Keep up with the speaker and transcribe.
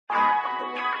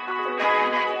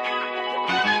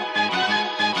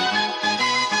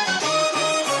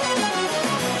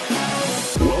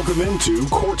Welcome into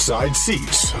Courtside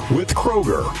Seats with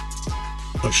Kroeger,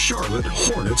 a Charlotte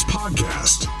Hornets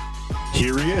podcast.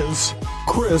 Here he is,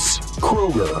 Chris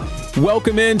Kroeger.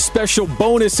 Welcome in, special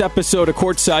bonus episode of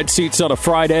Courtside Seats on a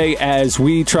Friday as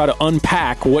we try to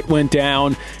unpack what went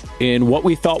down in what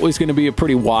we thought was going to be a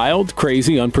pretty wild,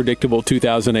 crazy, unpredictable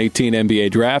 2018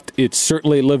 NBA draft. It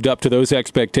certainly lived up to those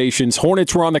expectations.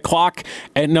 Hornets were on the clock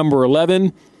at number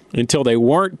 11. Until they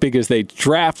weren't, because they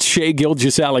draft Shai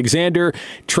Gilgeous-Alexander,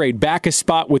 trade back a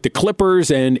spot with the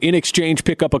Clippers, and in exchange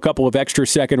pick up a couple of extra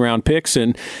second-round picks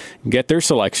and get their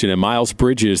selection. And Miles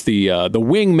Bridges, the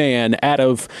wingman out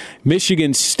of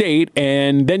Michigan State.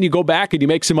 And then you go back and you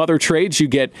make some other trades. You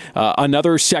get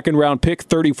another second-round pick,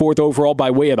 34th overall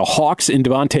by way of the Hawks in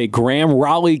Devonte Graham.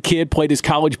 Raleigh kid, played his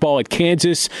college ball at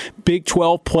Kansas. Big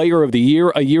 12 Player of the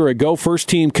Year a year ago.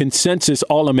 First-team consensus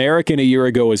All-American a year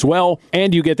ago as well.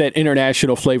 And you get that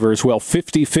international flavor as well.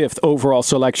 55th overall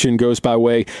selection goes by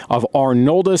way of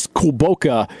Arnoldas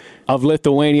Kulboka of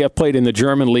Lithuania, played in the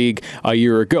German league a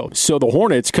year ago. So the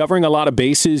Hornets covering a lot of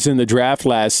bases in the draft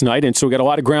last night, and so we got a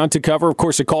lot of ground to cover. Of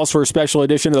course, it calls for a special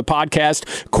edition of the podcast,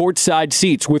 Courtside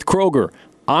Seats with Kroeger.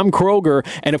 I'm Kroeger,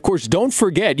 and of course, don't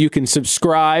forget, you can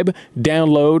subscribe,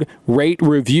 download, rate,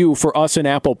 review for us in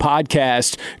Apple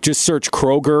Podcast. Just search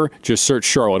Kroeger, just search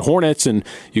Charlotte Hornets, and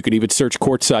you can even search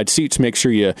Courtside Seats. Make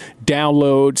sure you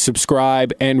download,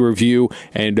 subscribe, and review,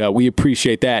 and we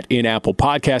appreciate that in Apple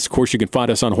Podcasts. Of course, you can find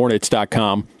us on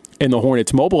Hornets.com. and the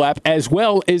Hornets mobile app, as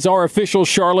well as our official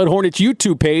Charlotte Hornets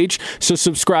YouTube page, so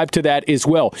subscribe to that as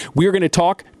well. We're going to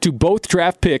talk to both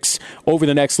draft picks over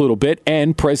the next little bit,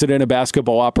 and President of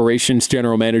Basketball Operations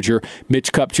General Manager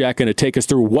Mitch Kupchak going to take us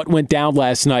through what went down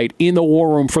last night in the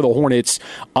war room for the Hornets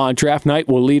on draft night.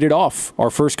 We'll lead it off. Our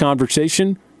first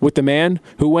conversation with the man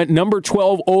who went number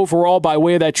 12 overall by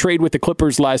way of that trade with the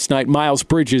Clippers last night, Miles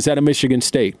Bridges out of Michigan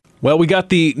State. Well, we got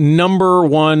the number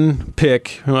one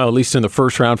pick, well, at least in the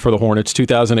first round for the Hornets,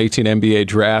 2018 NBA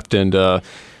draft, and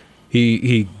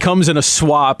he comes in a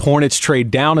swap. Hornets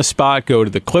trade down a spot, go to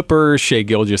the Clippers. Shai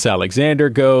Gilgeous-Alexander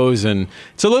goes, and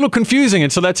it's a little confusing,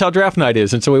 and so that's how draft night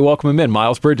is, and so we welcome him in,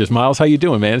 Miles Bridges. Miles, how you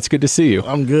doing, man? It's good to see you.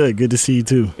 I'm good. Good to see you,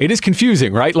 too. It is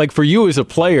confusing, right? Like, for you as a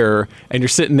player, and you're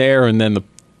sitting there, and then the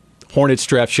Hornets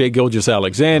draft Shai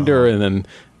Gilgeous-Alexander, and then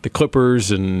the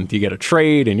Clippers, and you get a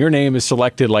trade, and your name is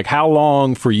selected. Like, how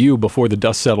long for you before the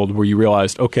dust settled where you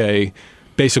realized, okay,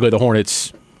 basically the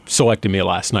Hornets selected me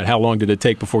last night? How long did it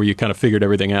take before you kind of figured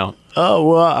everything out? Oh,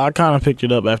 well, I kind of picked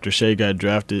it up after Shai got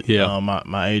drafted. Yeah.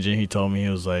 My agent, he told me, he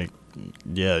was like,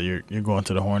 yeah, you're going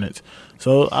to the Hornets.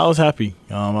 So I was happy.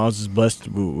 I was just blessed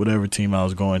with whatever team I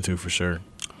was going to, for sure.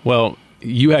 Well,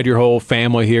 you had your whole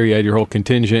family here, you had your whole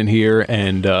contingent here,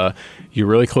 and you're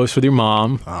really close with your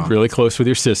mom, really close with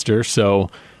your sister.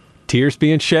 So tears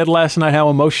being shed last night. How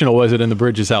emotional was it in the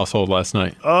Bridges household last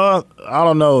night? I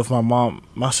don't know if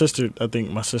my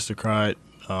sister cried.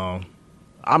 I'm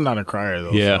not a crier,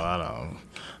 though, yeah. So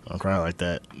I don't cry like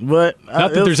that. But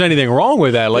not that there's anything wrong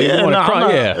with that. Like, you want to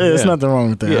cry. There's nothing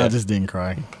wrong with that. Yeah. I just didn't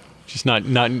cry. Just not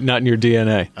in your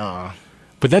DNA.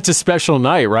 But that's a special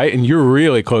night, right? And you're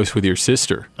really close with your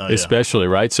sister, especially,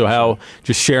 right? So how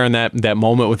just sharing that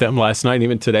moment with them last night,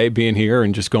 even today, being here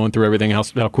and just going through everything,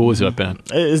 how cool has that been?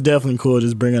 It's definitely cool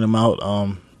just bringing them out,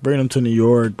 bringing them to New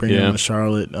York, bringing them to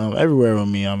Charlotte, everywhere with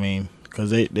me, I mean,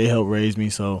 because they helped raise me.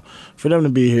 So for them to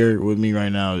be here with me right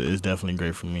now is definitely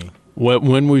great for me.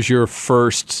 When was your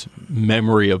first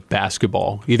memory of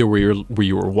basketball? Either where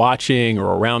you were watching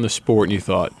or around the sport and you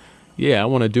thought, yeah, I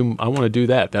want to do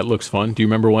that. That looks fun. Do you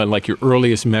remember when, like, your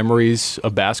earliest memories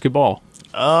of basketball?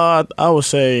 I would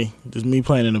say just me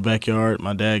playing in the backyard.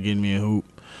 My dad getting me a hoop.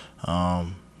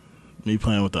 Me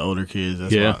playing with the older kids.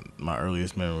 That's my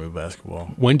earliest memory of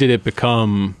basketball. When did it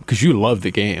become? Because you love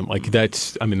the game. Like,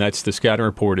 that's the scouting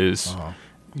report is.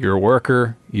 You're a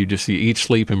worker. You eat,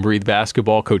 sleep, and breathe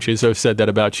basketball. Coach Izzo said that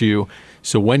about you.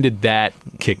 So when did that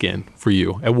kick in for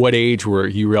you? At what age where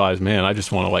you realized, man, I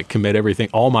just want to commit everything,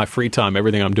 all my free time,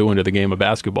 everything I'm doing to the game of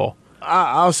basketball?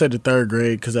 I'll say the third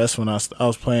grade, because that's when I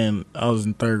was playing. I was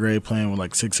in third grade playing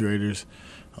with sixth graders,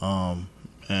 and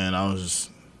I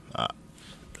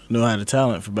knew I had a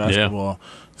talent for basketball.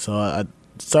 So I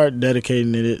started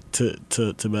dedicating it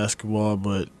to basketball.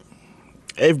 But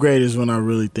eighth grade is when I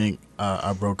really think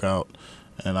I broke out,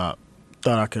 and I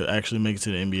thought I could actually make it to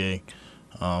the NBA.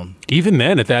 Even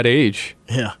then, at that age?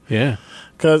 Yeah.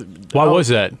 Why was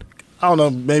that? I don't know,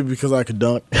 maybe because I could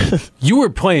dunk. You were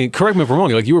playing, correct me if I'm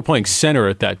wrong, you were playing center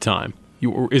at that time.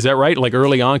 Is that right?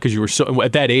 Early on, because you were so,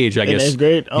 at that age, I guess. In eighth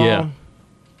grade? Yeah.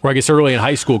 Or I guess early in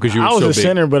high school, because you were so big. I was a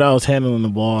center, but I was handling the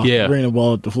ball, bringing the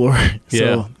ball up the floor. So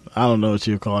yeah. I don't know what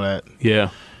you would call that. Yeah.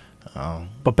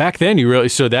 But back then,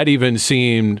 so that even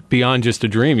seemed beyond just a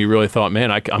dream. You really thought,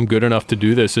 man, I'm good enough to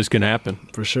do this. This can happen.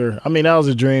 For sure. I mean, that was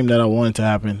a dream that I wanted to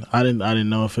happen. I didn't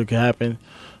know if it could happen,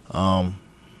 but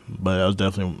that was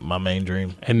definitely my main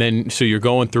dream. And then, so you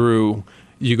go through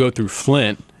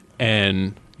Flint,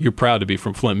 and you're proud to be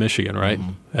from Flint, Michigan, right?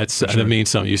 Mm-hmm. That means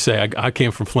something. You say, I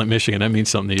came from Flint, Michigan. That means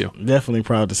something to you. Definitely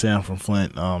proud to say I'm from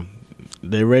Flint.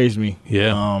 They raised me.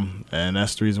 Yeah. And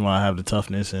that's the reason why I have the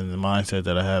toughness and the mindset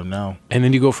that I have now. And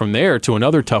then you go from there to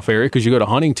another tough area because you go to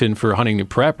Huntington for Huntington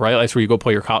Prep, right? That's where you go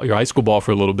play your high school ball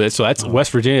for a little bit. So that's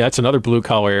West Virginia. That's another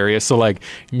blue-collar area. So, like,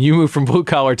 you move from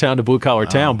blue-collar town to blue-collar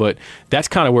town, but that's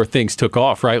kind of where things took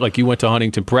off, right? Like, you went to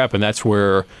Huntington Prep, and that's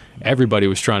where everybody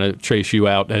was trying to chase you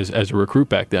out as a recruit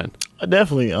back then.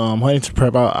 Definitely. Huntington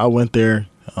Prep, I went there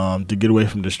to get away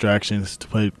from distractions, to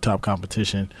play top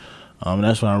competition. And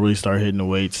that's when I really started hitting the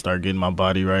weights, start getting my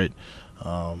body right.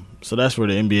 So that's where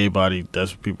the NBA body,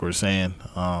 that's what people were saying.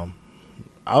 I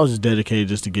was just dedicated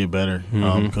just to get better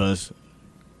because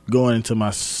going into my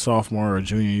sophomore or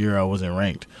junior year, I wasn't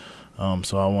ranked.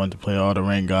 So I wanted to play all the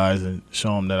ranked guys and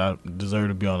show them that I deserve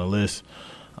to be on the list.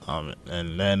 And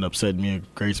that ended up setting me a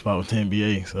great spot with the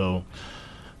NBA. So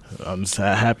I'm just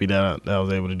happy that I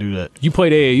was able to do that. You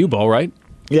played AAU ball, right?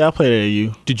 Yeah, I played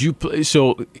AAU. Did you play?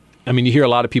 So, I mean, you hear a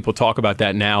lot of people talk about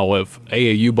that now of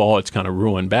AAU ball. It's kind of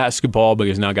ruined basketball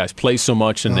because now guys play so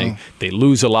much and they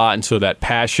lose a lot. And so that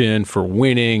passion for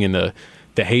winning and the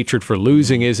hatred for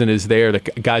losing isn't as there. The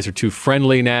guys are too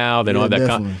friendly now. They don't have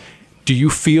that. Do you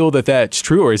feel that that's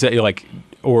true, or is that like,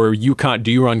 or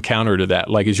do you run counter to that?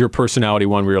 Like, is your personality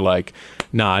one where you're like,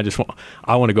 nah,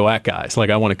 I want to go at guys. Like,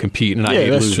 I want to compete and I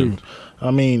hate losing. True. I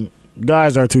mean,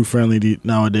 guys are too friendly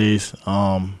nowadays.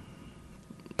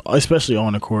 Especially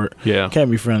on the court. Yeah. Can't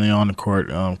be friendly on the court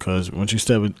because once you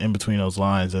step in between those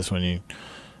lines, that's when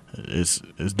it's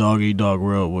dog eat dog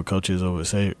world, what coaches would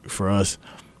say for us.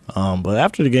 But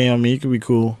after the game, I mean, you can be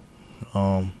cool,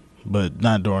 but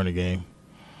not during the game.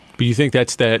 But you think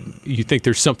you think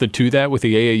there's something to that with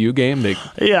the AAU game?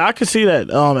 Yeah, I could see that.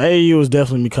 AAU is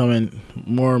definitely becoming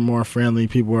more and more friendly.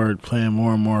 People are playing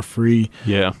more and more free.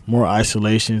 Yeah. More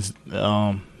isolations.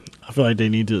 I feel like they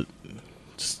need to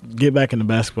get back into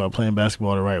basketball, playing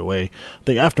basketball the right way. I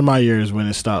think after my year is when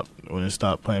it stopped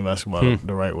playing basketball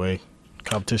the right way.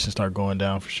 Competition started going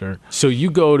down for sure. So you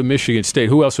go to Michigan State.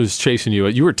 Who else was chasing you?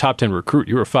 You were a top 10 recruit.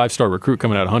 You were a 5-star recruit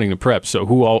coming out of Huntington Prep. So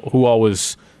who all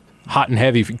was hot and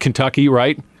heavy? Kentucky,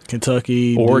 right?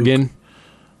 Kentucky, Oregon,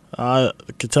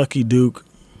 Duke. Kentucky, Duke,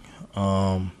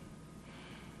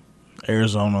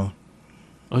 Arizona.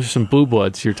 Those are some blue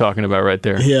bloods you're talking about right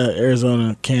there. Yeah,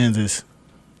 Arizona, Kansas.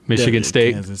 Michigan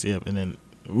State. Kansas, yep. And then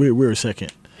we were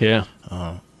second. Yeah.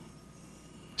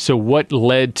 So what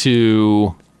led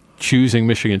to choosing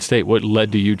Michigan State? What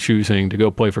led to you choosing to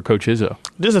go play for Coach Izzo?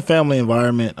 Just a family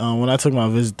environment. When I took my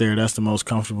visit there, that's the most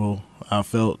comfortable I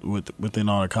felt within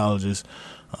all the colleges.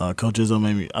 Coach Izzo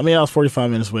made me – I mean, I was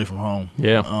 45 minutes away from home.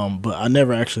 Yeah. But I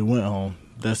never actually went home.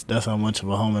 That's how much of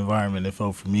a home environment it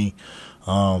felt for me.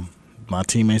 My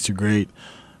teammates are great,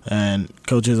 and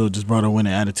Coach Izzo just brought a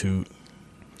winning attitude.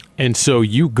 And so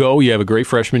you have a great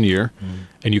freshman year,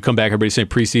 and you come back, everybody's saying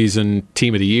preseason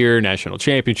team of the year, national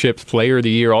championships, player of the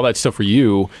year, all that stuff for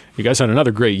you. You guys had another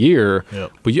great year.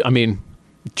 Yep. But,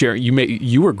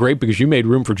 you were great because you made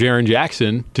room for Jaren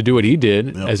Jackson to do what he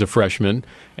did as a freshman,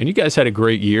 and you guys had a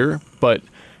great year. But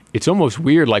it's almost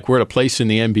weird, like we're at a place in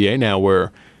the NBA now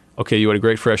where, okay, you had a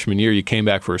great freshman year, you came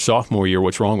back for a sophomore year,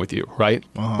 what's wrong with you, right?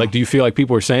 Like, do you feel like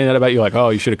people are saying that about you, like, oh,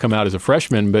 you should have come out as a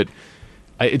freshman? But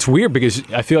it's weird because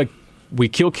I feel like we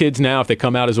kill kids now if they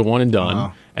come out as a one and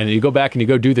done, and then you go back and you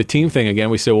go do the team thing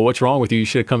again. We say, well, what's wrong with you? You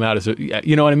should have come out as a,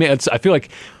 you know what I mean? I feel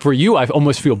like for you, I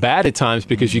almost feel bad at times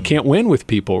because you can't win with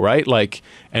people, right? Like,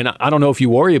 and I don't know if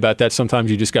you worry about that. Sometimes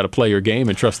you just got to play your game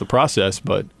and trust the process.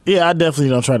 But yeah, I definitely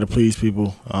don't try to please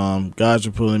people. Guys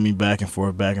are pulling me back and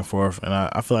forth, and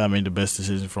I feel like I made the best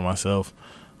decision for myself.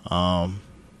 I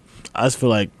just feel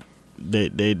like they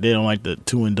don't like the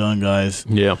two and done guys.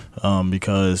 Yeah.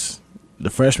 Because the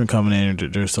freshmen coming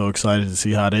in, they're so excited to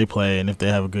see how they play, and if they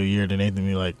have a good year, then they can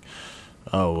be like,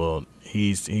 oh well,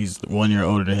 he's 1 year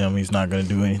older than him, he's not going to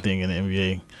do anything in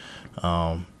the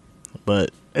NBA.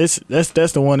 But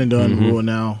that's the one and done rule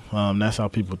now. That's how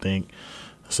people think.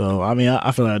 So I mean,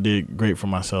 I feel like I did great for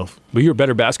myself. But you're a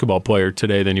better basketball player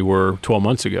today than you were 12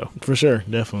 months ago. For sure,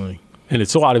 definitely. And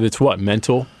it's a lot of it's what,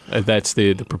 mental. That's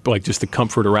the like just the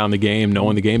comfort around the game,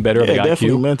 knowing the game better. Yeah, the IQ.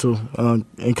 Definitely mental.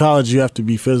 In college, you have to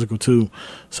be physical too.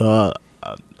 So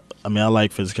I mean, I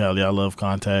like physicality. I love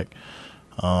contact.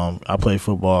 I played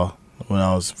football when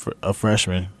I was a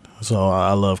freshman, so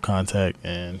I love contact.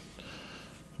 And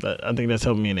I think that's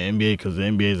helping me in the NBA because the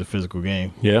NBA is a physical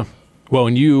game. Yeah. Well,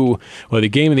 the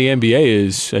game in the NBA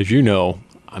is, as you know,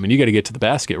 I mean, you got to get to the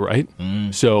basket, right?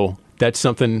 So that's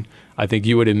something I think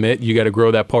you would admit you got to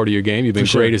grow that part of your game. You've been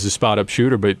great as a spot-up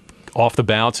shooter, but off the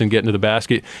bounce and getting to the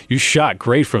basket. You shot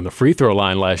great from the free throw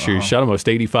line last year. You shot almost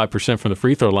 85% from the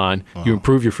free throw line. You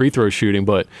improved your free throw shooting,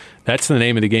 but that's the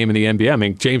name of the game in the NBA. I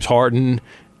mean, James Harden,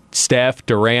 Steph,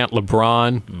 Durant,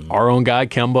 LeBron, our own guy,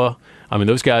 Kemba. I mean,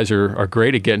 those guys are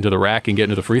great at getting to the rack and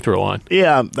getting to the free throw line.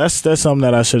 Yeah, that's something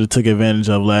that I should have took advantage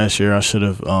of last year. I should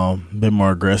have been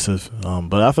more aggressive.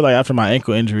 But I feel like after my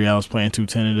ankle injury, I was playing too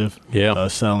tentative,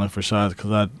 settling for shots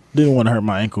because I didn't want to hurt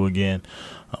my ankle again.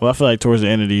 But I feel like towards the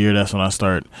end of the year, that's when I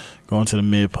start going to the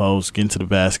mid-post, getting to the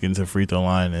basket, getting to the free throw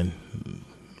line, and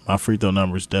my free throw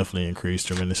numbers definitely increased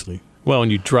tremendously. Well,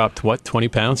 and you dropped, 20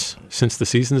 pounds since the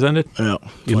season's ended? Yeah.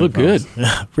 You look good.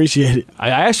 Yeah, appreciate it. I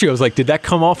asked you, I was like, did that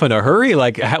come off in a hurry?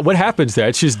 Like, what happens there?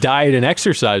 It's just diet and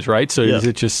exercise, right? So does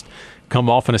it just come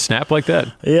off in a snap like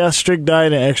that? Yeah, strict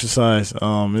diet and exercise.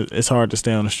 It's hard to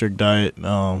stay on a strict diet.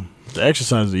 The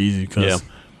exercise is easy because,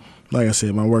 like I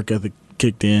said, my work ethic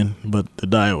kicked in, but the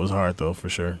diet was hard, though, for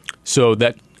sure. So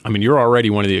you're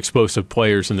already one of the explosive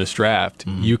players in this draft.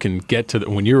 You can get to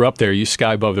when you're up there, you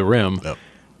sky above the rim. Yep.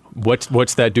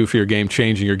 What's that do for your game,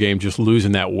 changing your game, just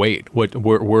losing that weight?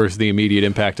 Where's the immediate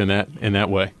impact in that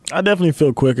way? I definitely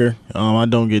feel quicker. I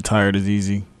don't get tired as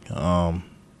easy.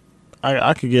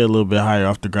 I could get a little bit higher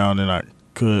off the ground than I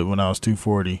could when I was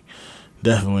 240,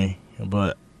 definitely.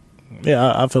 But,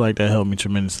 yeah, I feel like that helped me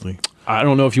tremendously. I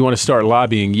don't know if you want to start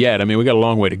lobbying yet. I mean, we got a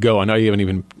long way to go. I know you haven't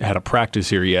even had a practice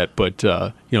here yet, but,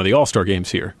 the All-Star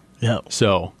game's here. Yeah.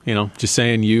 So, just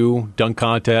saying dunk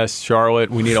contest,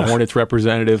 Charlotte, we need a Hornets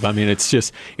representative. I mean, it's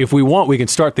just, if we want, we can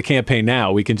start the campaign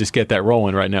now. We can just get that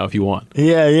rolling right now if you want.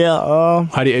 Yeah.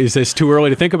 Is this too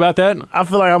early to think about that? I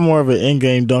feel like I'm more of an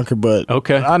in-game dunker, but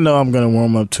okay. I know I'm going to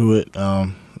warm up to it.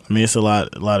 It's a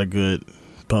lot of good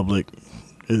public.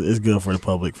 It's good for the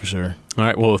public for sure. All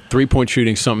right, well, three-point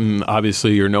shooting, something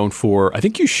obviously you're known for. I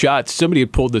think you shot, somebody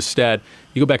had pulled this stat.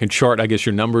 You go back and chart, I guess,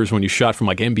 your numbers when you shot from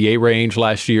NBA range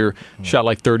last year, shot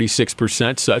like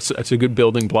 36%, so that's a good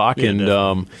building block. Yeah,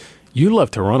 and you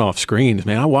love to run off screens,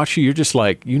 man. I watch you, you're just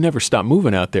like, you never stop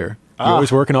moving out there. You're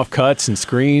always working off cuts and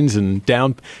screens and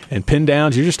down and pin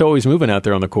downs. You're just always moving out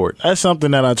there on the court. That's something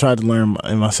that I tried to learn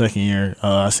in my second year.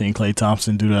 I seen Klay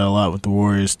Thompson do that a lot with the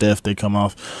Warriors. Steph, they come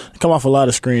off a lot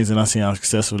of screens, and I seen how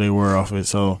successful they were off it.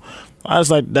 So I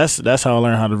was like, that's how I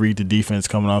learned how to read the defense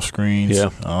coming off screens.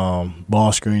 Yeah.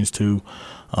 Ball screens too.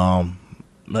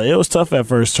 But it was tough at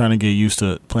first trying to get used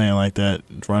to playing like that,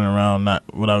 running around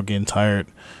without getting tired.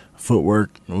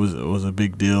 Footwork was a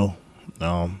big deal.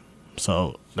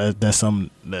 So that's something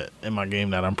that in my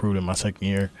game that I improved in my second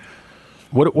year.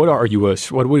 What are you? What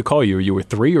do we call you? Are you a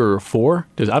 3 or a 4?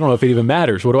 I don't know if it even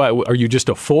matters. Are you just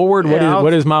a forward?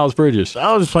 What is Miles Bridges?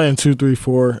 I was just playing 2, 3,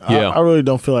 4. Yeah. I really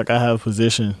don't feel like I have a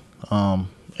position.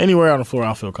 Anywhere on the floor,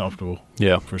 I feel comfortable.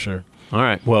 Yeah, for sure. All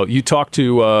right. Well, you talked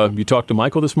to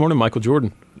Michael this morning, Michael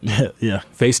Jordan. Yeah.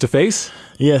 Face to face.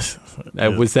 Yes.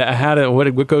 Was that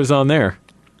what goes on there?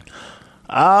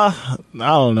 I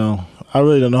don't know. I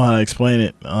really don't know how to explain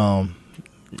it.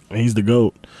 He's the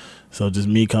GOAT. So just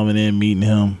me coming in, meeting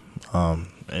him,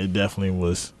 it definitely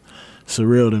was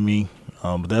surreal to me.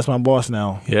 But that's my boss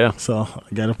now. Yeah. So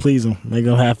I got to please him, make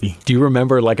him happy. Do you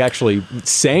remember actually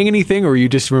saying anything, or you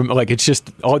just it's just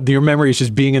your memory is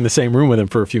just being in the same room with him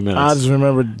for a few minutes? I just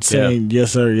remember saying,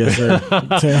 yes, sir, yes,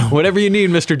 sir. Whatever you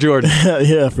need, Mr. Jordan.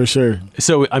 Yeah, for sure.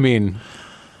 So, I mean,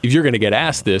 if you're going to get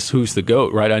asked this, who's the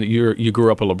GOAT, right? You grew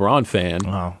up a LeBron fan.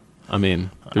 Wow. I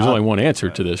mean, there's only one answer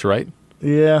to this, right?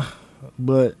 Yeah,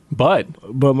 but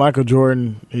Michael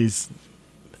Jordan, I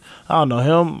don't know,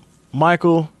 him,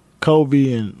 Michael,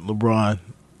 Kobe, and LeBron.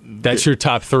 That's your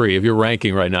top 3. If you're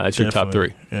ranking right now, that's your top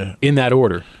 3. Yeah. In that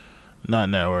order? Not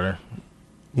in that order.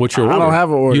 What's your order? I don't have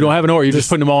an order. You don't have an order? You're just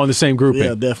putting them all in the same grouping?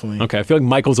 Yeah, definitely. Okay, I feel like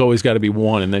Michael's always got to be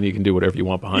 1, and then you can do whatever you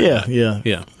want behind that.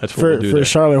 Yeah, that's what we'll do for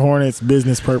Charlotte Hornets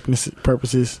business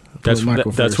purposes. That's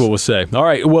what we'll say. All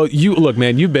right, well, look,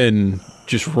 man, you've been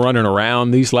just running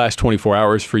around these last 24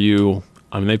 hours for you.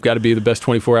 I mean, they've got to be the best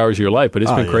 24 hours of your life, but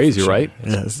it's been crazy, sure. right?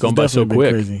 Yeah, it's gone by so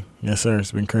quick. Crazy. Yes, sir.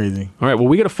 It's been crazy. All right, well,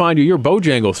 we got to find you. You're a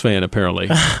Bojangles fan, apparently.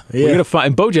 Yeah. We got to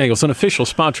find Bojangles, an official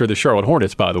sponsor of the Charlotte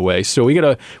Hornets, by the way. So we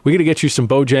got to get you some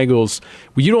Bojangles.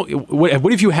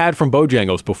 What have you had from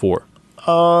Bojangles before?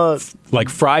 Like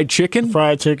fried chicken?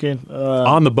 Fried chicken.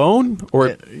 On the bone?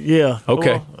 Or yeah.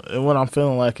 Okay. Well, when I'm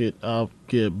feeling like it, I'll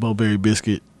get Bowberry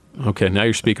biscuit. Okay, now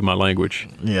you're speaking my language.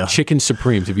 Yeah. Chicken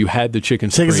Supremes. Have you had the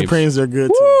Chicken Supremes? Chicken Supremes are good,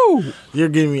 too. Woo! You're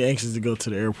getting me anxious to go to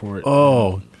the airport.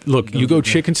 Oh, look, you go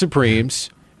chicken supremes.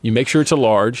 You make sure it's a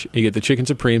large. You get the chicken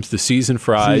supremes, the seasoned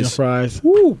fries. Seasoned fries.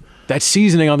 Woo! That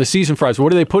seasoning on the seasoned fries. What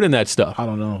do they put in that stuff? I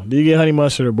don't know. Do you get honey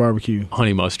mustard or barbecue?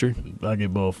 Honey mustard. I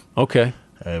get both. Okay.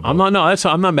 Hey, I'm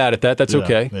not mad at that. That's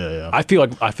okay. Yeah. I feel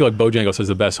like Bojangles has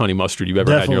the best honey mustard you've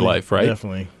ever had in your life, right?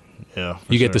 Definitely. Yeah.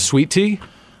 You get the sweet tea?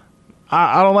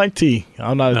 I don't like tea.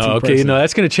 I'm not a tea okay, person. no,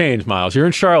 that's going to change, Miles. You're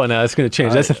in Charlotte now. That's going to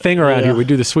change. That's the thing around here. We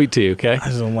do the sweet tea, okay? I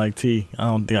just don't like tea. I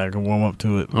don't think I can warm up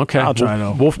to it. Okay. I'll try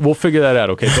though. We'll figure that out,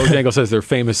 okay? Bojangles says they're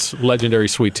famous, legendary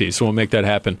sweet tea, so we'll make that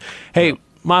happen. Hey,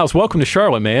 Miles, welcome to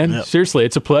Charlotte, man. Yep. Seriously,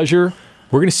 it's a pleasure.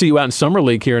 We're going to see you out in Summer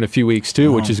League here in a few weeks,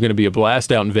 too, which is going to be a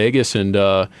blast out in Vegas. And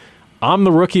I'm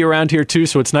the rookie around here, too,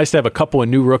 so it's nice to have a couple of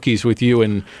new rookies with you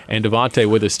and Devonte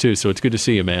with us, too. So it's good to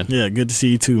see you, man. Yeah, good to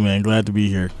see you, too, man. Glad to be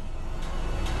here.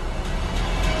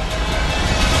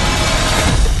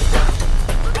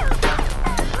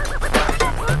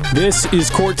 This is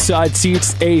Courtside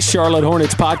Seats, a Charlotte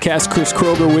Hornets podcast. Chris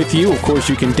Kroeger with you. Of course,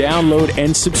 you can download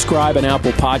and subscribe on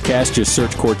Apple Podcasts. Just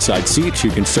search Courtside Seats.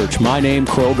 You can search my name,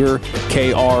 Kroeger,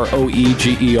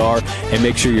 Kroeger, and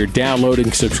make sure you're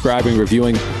downloading, subscribing,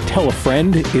 reviewing. Tell a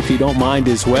friend if you don't mind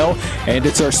as well. And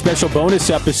it's our special bonus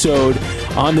episode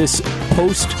on this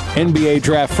post-NBA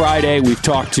Draft Friday. We've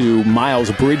talked to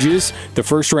Miles Bridges, the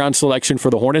first-round selection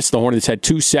for the Hornets. The Hornets had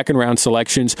 2 second-round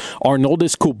selections.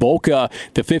 Arnoldus Kubulka,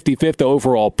 the 55th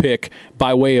overall pick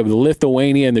by way of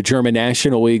Lithuania and the German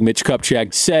National League. Mitch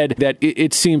Kupchak said that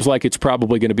it seems like it's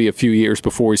probably going to be a few years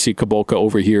before we see Kubulka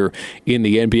over here in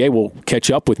the NBA. We'll catch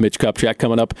up with Mitch Kupchak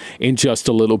coming up in just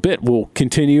a little bit. We'll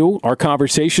continue our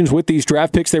conversations with these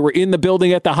draft picks. They were in the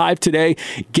building at the Hive today,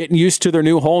 getting used to their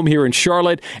new home here in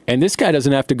Charlotte. And this guy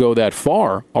doesn't have to go that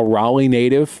far. A Raleigh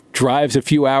native, drives a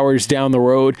few hours down the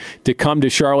road to come to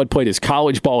Charlotte, played his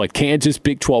college ball at Kansas,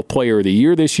 Big 12 Player of the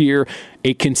Year this year,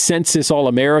 a consensus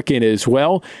All-American as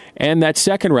well, and that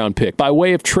second-round pick by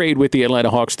way of trade with the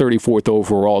Atlanta Hawks, 34th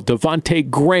overall, Devonte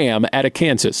Graham out of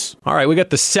Kansas. All right, we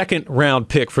got the second-round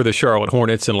pick for the Charlotte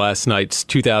Hornets in last night's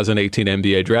 2018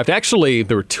 NBA Draft. Actually,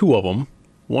 there were 2 of them.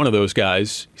 One of those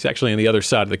guys, he's actually on the other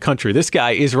side of the country. This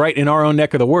guy is right in our own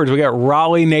neck of the woods. We got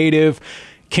Raleigh native,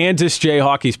 Kansas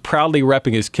Jayhawk. He's proudly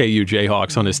repping his KU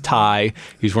Jayhawks on his tie.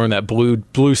 He's wearing that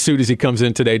blue suit as he comes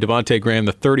in today. Devonte Graham,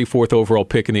 the 34th overall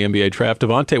pick in the NBA draft.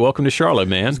 Devonte, welcome to Charlotte,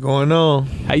 man. What's going on?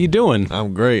 How you doing?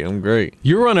 I'm great.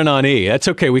 You're running on E. That's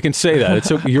okay. We can say that.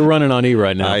 It's okay. You're running on E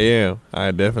right now. I am.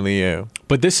 I definitely am.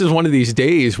 But this is one of these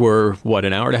days where,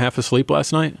 an hour and a half of sleep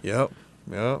last night? Yep.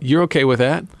 You're okay with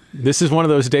that? This is one of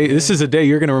those days. This is a day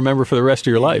you're going to remember for the rest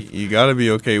of your life. You got to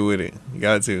be okay with it. You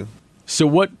got to.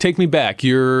 So take me back.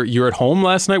 You're at home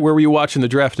last night. Where were you watching the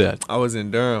draft at? I was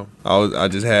in Durham. I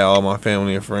just had all my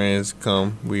family and friends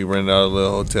come. We rented out a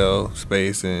little hotel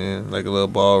space and like a little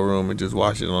ballroom and just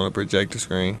watched it on a projector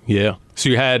screen. Yeah. So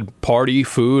you had party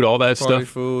food, all that stuff? Party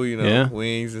food,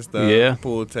 wings and stuff. Yeah.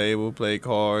 Pool table, play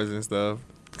cards and stuff.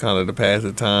 Kind of to pass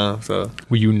the time. So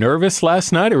were you nervous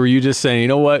last night, or were you just saying, you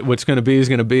know what's going to be is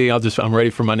going to be? I'm ready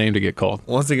for my name to get called.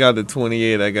 Once it got to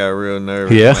 28, I got real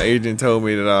nervous. Yeah. My agent told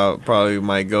me that I probably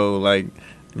might go like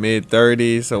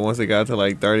mid-30s. So once it got to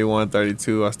like 31,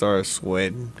 32, I started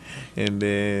sweating. And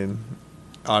then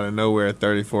out of nowhere,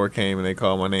 34 came and they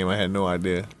called my name. I had no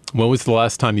idea. When was the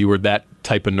last time you were that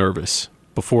type of nervous?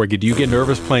 Do you get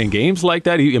nervous playing games like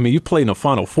that? You played in a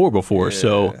Final Four before,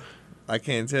 so I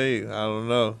can't tell you. I don't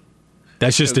know.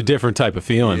 That's just a different type of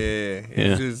feeling. Yeah,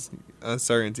 it's just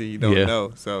uncertainty. You don't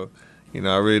know. So, I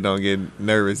really don't get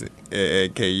nervous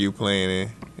at KU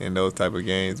playing in those type of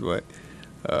games. But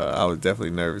I was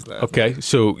definitely nervous last night. Okay,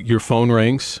 so your phone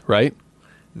rings, right?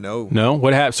 No.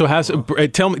 What happened? So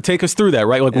take us through that,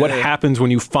 right? Like, what happens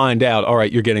when you find out? All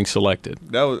right, you're getting selected.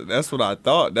 That's what I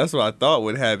thought. That's what I thought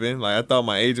would happen. Like, I thought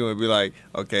my agent would be like,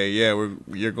 okay, yeah,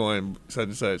 you're going such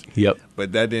and such. Yep.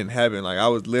 But that didn't happen. Like, I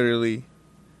was literally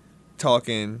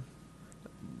talking,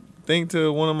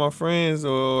 to one of my friends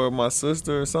or my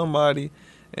sister or somebody,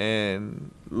 and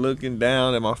looking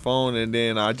down at my phone, and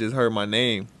then I just heard my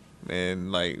name,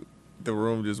 and like the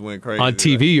room just went crazy. On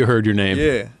TV, you heard your name.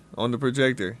 Yeah. On the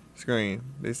projector screen,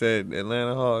 they said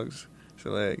Atlanta Hawks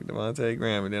select Devonte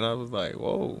Graham, and then I was like,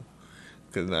 "Whoa,"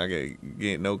 because I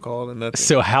get no call or nothing.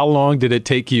 So how long did it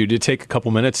take you? Did it take a couple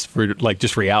minutes for like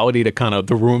just reality to kind of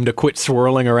the room to quit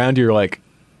swirling around you? You're like,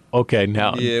 okay,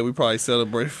 now. Yeah, we probably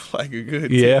celebrated for like a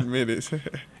good 10 minutes.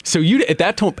 So you at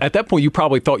that point you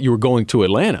probably thought you were going to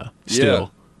Atlanta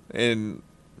still. Yeah, and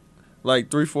like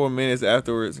 3-4 minutes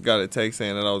afterwards, got a text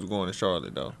saying that I was going to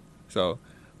Charlotte though. So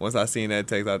once I seen that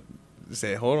text, I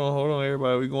said, hold on,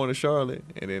 everybody, we going to Charlotte.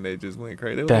 And then they just went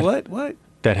crazy. They were like, what?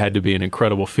 That had to be an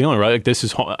incredible feeling, right? Like, this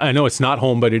is home. I know it's not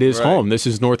home, but it is home. This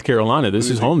is North Carolina. This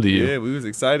is home to you. Yeah, we was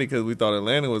excited because we thought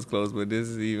Atlanta was close, but this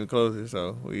is even closer,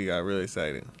 so we got really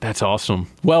excited. That's awesome.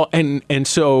 Well, and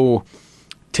so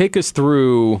take us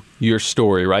through your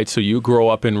story, right? So you grow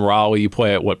up in Raleigh. You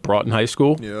play at, Broughton High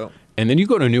School? Yeah. And then you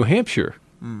go to New Hampshire.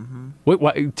 Mm-hmm.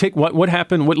 What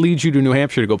happened? What leads you to New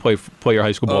Hampshire to go play your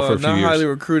high school ball for a few years? Not highly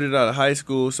recruited out of high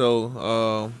school,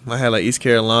 so I had like East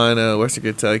Carolina, Western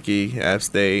Kentucky, App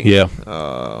State,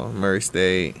 Murray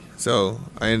State. So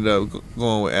I ended up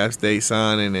going with App State,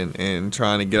 signing and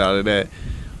trying to get out of that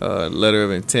letter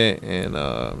of intent, and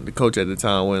the coach at the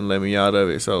time wouldn't let me out of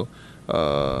it. So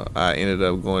I ended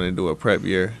up going to do a prep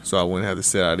year, so I wouldn't have to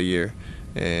sit out a year,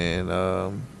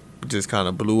 and just kind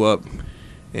of blew up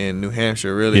in New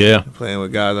Hampshire, really. Yeah. Playing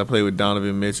with guys. I played with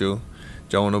Donovan Mitchell,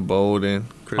 Jonah Bolden.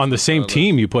 Chris On the same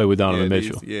team you played with Donovan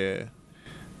Mitchell.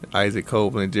 Isaac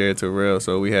Copeland, Jared Terrell.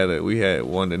 So we had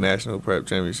won the national prep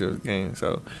championship game.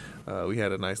 So we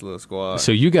had a nice little squad.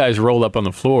 So you guys rolled up on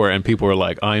the floor and people were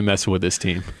like, I ain't messing with this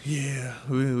team. Yeah,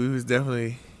 we was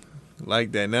definitely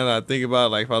like that. Now that I think about it,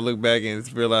 like if I look back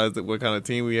and realize that what kind of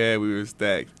team we had, we were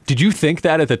stacked. Did you think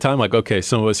that at the time? Like, okay,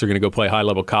 some of us are going to go play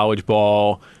high-level college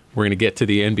ball. We're going to get to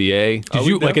the NBA. Did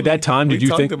you, like at that time, did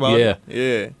you think? About it.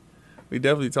 Yeah. We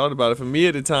definitely talked about it. For me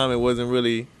at the time, it wasn't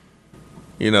really,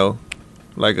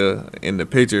 like in the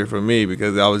picture for me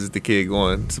because I was just the kid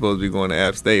supposed to be going to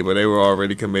App State, but they were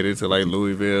already committed to like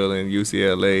Louisville and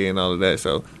UCLA and all of that.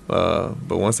 So,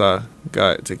 but once I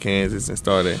got to Kansas and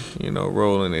started,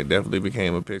 rolling, it definitely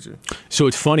became a picture. So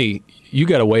it's funny, you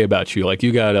got a way about you. Like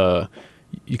you kind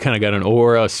of got an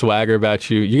aura, a swagger about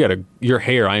you. You got your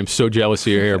hair. I am so jealous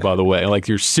of your hair, by the way. Like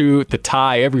your suit, the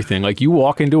tie, everything. Like you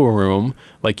walk into a room,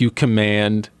 like you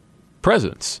command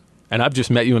presence. And I've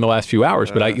just met you in the last few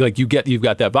hours, but you've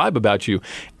got that vibe about you.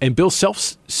 And Bill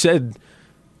Self said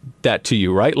that to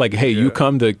you, right? Like, hey, you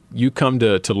come to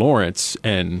Lawrence,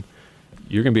 and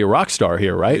you're gonna be a rock star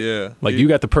here, right? Yeah. Like you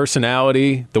got the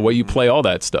personality, the way you play, all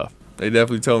that stuff. They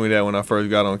definitely told me that when I first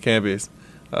got on campus.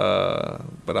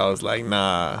 But I was like,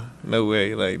 nah, no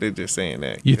way. Like they're just saying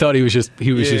that. You thought he was just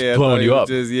blowing you up.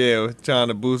 Trying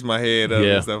to boost my head up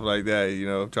and stuff like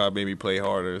that. Try to make me play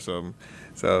harder or something.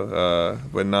 So,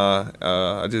 but nah,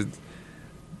 I just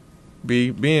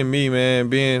being me, man,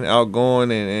 being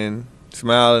outgoing and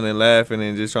smiling and laughing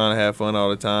and just trying to have fun all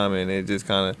the time, and it just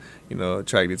kind of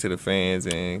attracted to the fans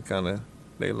and kind of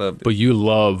they loved it. But you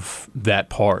love that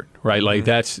part, right? Like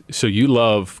so you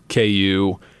love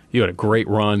KU. You had a great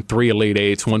run, 3 Elite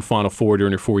Eights, 1 Final Four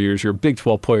during your 4 years. You're a Big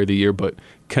 12 Player of the Year, but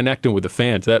connecting with the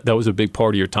fans, that was a big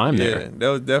part of your time there. Yeah, that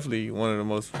was definitely one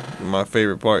of my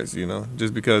favorite parts,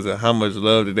 just because of how much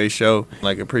love that they show,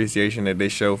 like appreciation that they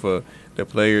show for the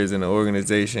players and the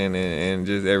organization and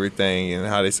just everything and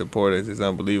how they support us is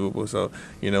unbelievable. So,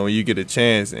 when you get a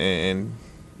chance and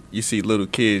you see little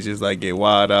kids just like get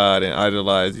wide-eyed and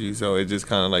idolize you, so it's just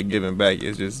kind of like giving back.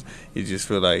 It's just you just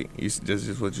feel like that's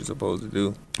just what you're supposed to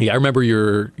do. Yeah, I remember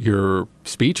your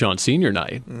speech on senior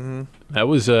night. Mm-hmm. That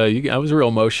was real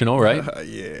emotional, right?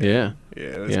 Yeah,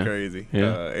 it was crazy.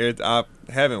 Yeah. I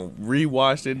haven't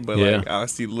rewatched it, but like I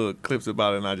see little clips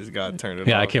about it, and I just got turned it off.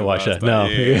 Yeah, I can't watch that. Like, No.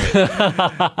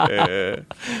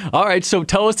 Yeah. All right, so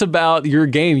tell us about your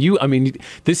game.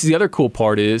 This is the other cool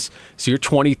part is, so you're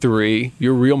 23,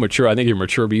 you're real mature. I think you're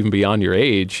mature even beyond your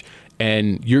age.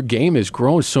 And your game has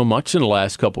grown so much in the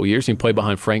last couple of years. You played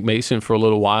behind Frank Mason for a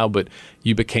little while, but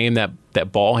you became that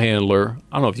ball handler.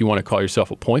 I don't know if you want to call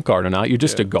yourself a point guard or not. You're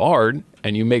just a guard,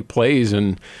 and you make plays.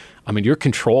 And, your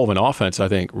control of an offense, I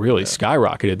think, really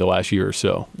skyrocketed the last year or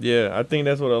so. Yeah, I think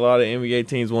that's what a lot of NBA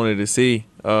teams wanted to see,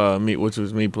 which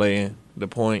was me playing the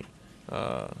point,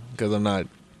 because I'm not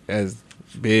as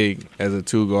big as a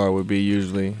 2 guard would be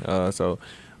usually.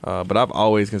 But I've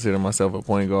always considered myself a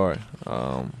point guard.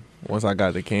 Once I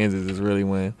got to Kansas is really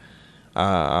when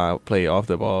I played off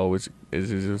the ball, which is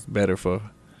just better for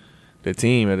the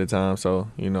team at the time. So,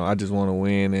 I just want to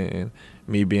win, and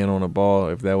me being on the ball,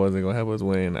 if that wasn't going to help us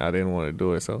win, I didn't want to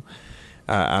do it. So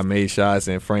I made shots,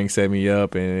 and Frank set me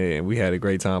up, and we had a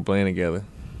great time playing together.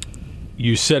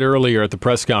 You said earlier at the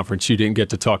press conference you didn't get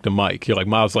to talk to Mike. You're like,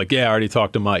 Miles like, yeah, I already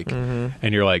talked to Mike. Mm-hmm.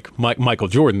 And you're like, Michael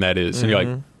Jordan, that is. Mm-hmm. And you're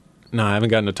like, no, I haven't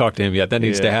gotten to talk to him yet. That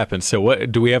needs to happen. So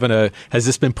what do we have has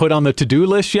this been put on the to-do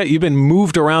list yet? You've been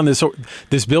moved around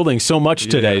this building so much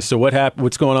today. So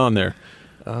what's going on there?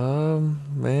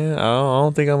 Man, I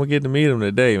don't think I'm going to get to meet him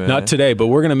today, man. Not today, but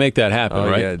we're going to make that happen,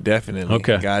 right? Yeah, definitely.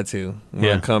 Okay. Got to. I'm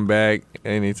going to come back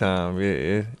anytime.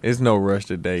 It's no rush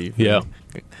today.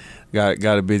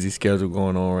 got a busy schedule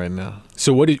going on right now.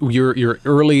 So what did your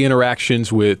early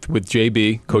interactions with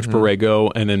JB, Coach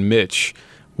Borrego, and then Mitch?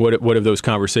 What have those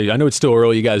conversations? I know it's still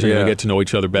early. You guys are going to get to know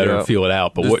each other better and feel it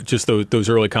out. But what those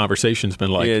early conversations been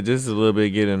like? Yeah, just a little bit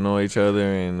getting to know each other,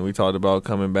 and we talked about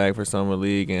coming back for summer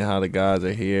league and how the guys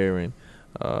are here, and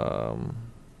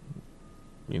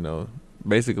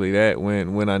basically that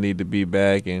when I need to be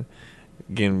back and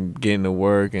getting to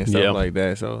work and stuff like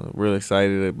that. So really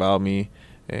excited about me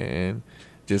and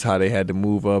just how they had to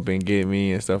move up and get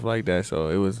me and stuff like that. So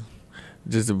it was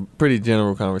just a pretty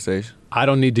general conversation. I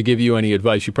don't need to give you any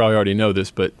advice. You probably already know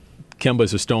this, but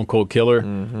Kemba's a stone cold killer.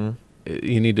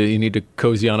 You need to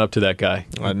cozy on up to that guy.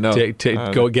 I know.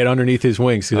 Go get underneath his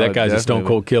wings because that guy's a stone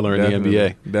cold killer in the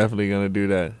NBA. Definitely gonna do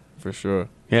that for sure.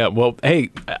 Yeah. Well,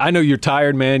 hey, I know you're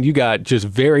tired, man. You got just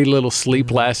very little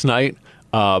sleep last night.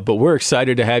 But we're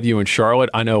excited to have you in Charlotte.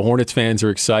 I know Hornets fans are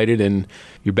excited, and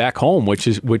you're back home, which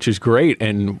is great.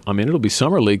 And I mean, it'll be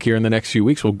summer league here in the next few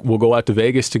weeks. We'll go out to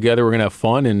Vegas together. We're gonna have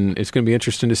fun, and it's gonna be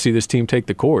interesting to see this team take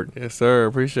the court. Yes, sir.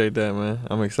 Appreciate that, man.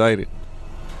 I'm excited.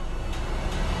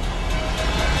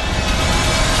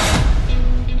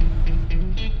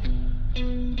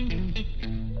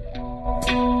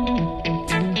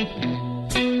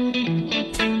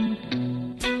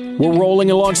 We're rolling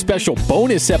along special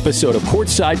bonus episode of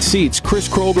Courtside Seats. Chris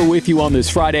Kroeger with you on this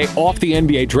Friday off the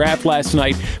NBA draft last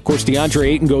night. Of course, DeAndre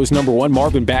Ayton goes number 1.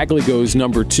 Marvin Bagley goes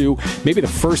number 2. Maybe the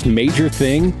first major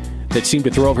thing that seemed to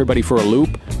throw everybody for a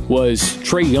loop was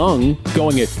Trae Young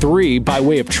going at 3 by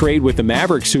way of trade with the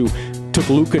Mavericks, who took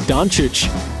Luka Doncic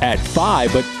at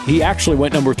 5, but he actually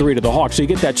went number 3 to the Hawks. So you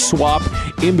get that swap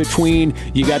in between.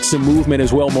 You got some movement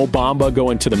as well. Mo Bamba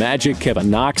going to the Magic. Kevin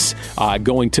Knox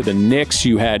going to the Knicks.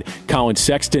 You had Colin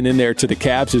Sexton in there to the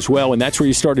Cavs as well, and that's where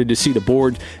you started to see the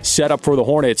board set up for the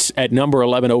Hornets at number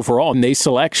 11 overall. And they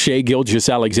select Shai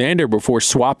Gilgeous-Alexander before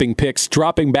swapping picks,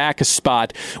 dropping back a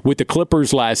spot with the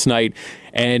Clippers last night,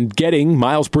 and getting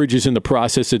Miles Bridges in the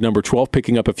process at number 12,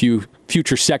 picking up a few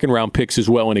future second-round picks as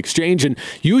well in exchange, and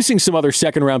using some other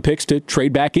second-round picks to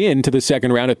trade back into the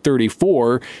second round at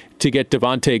 34 to get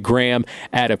Devonte Graham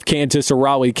out of Kansas, a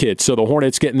Raleigh kid. So the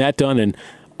Hornets getting that done, and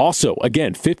also,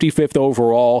 again, 55th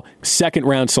overall,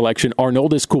 second-round selection,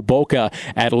 Arnoldas Kulboka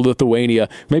out of Lithuania,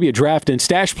 maybe a draft and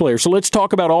stash player. So let's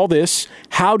talk about all this.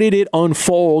 How did it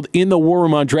unfold in the War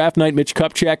Room on draft night? Mitch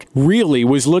Kupchak really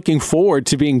was looking forward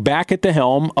to being back at the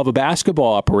helm of a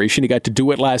basketball operation. He got to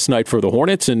do it last night for the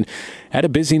Hornets and had a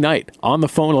busy night. On the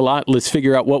phone a lot. Let's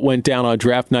figure out what went down on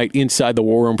draft night inside the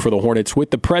War Room for the Hornets with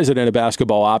the president of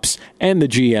basketball ops and the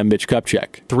GM, Mitch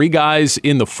Kupchak. 3 guys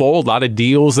in the fold, a lot of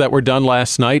deals that were done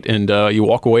last night. And you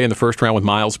walk away in the first round with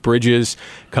Miles Bridges,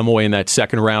 come away in that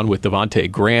second round with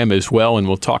Devonte Graham as well, and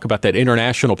we'll talk about that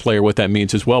international player, what that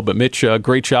means as well. But Mitch,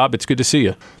 great job. It's good to see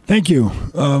you. Thank you.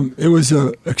 It was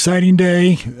an exciting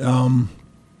day.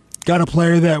 Got a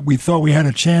player that we thought we had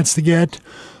a chance to get.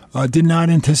 Did not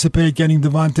anticipate getting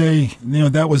Devonte.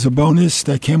 That was a bonus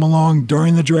that came along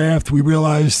during the draft. We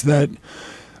realized that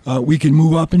we can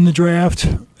move up in the draft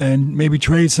and maybe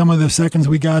trade some of the seconds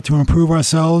we got to improve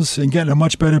ourselves and get a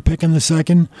much better pick in the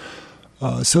second.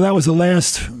 So that was the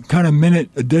last kind of minute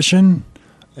addition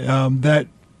that,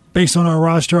 based on our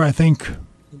roster, I think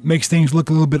makes things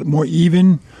look a little bit more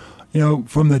even,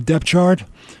 from the depth chart.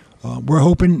 We're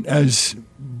hoping, as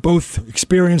both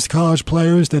experienced college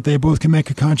players, that they both can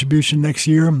make a contribution next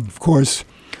year. Of course,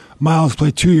 Miles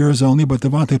played 2 years only, but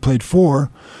Devonte played 4.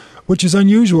 Which is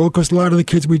unusual because a lot of the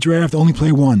kids we draft only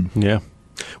play 1. Yeah.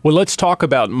 Well, let's talk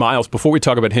about Miles. Before we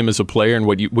talk about him as a player and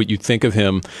what you think of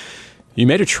him, you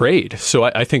made a trade. So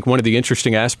I think one of the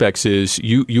interesting aspects is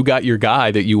you got your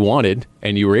guy that you wanted,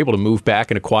 and you were able to move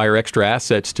back and acquire extra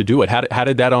assets to do it. How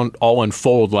did that all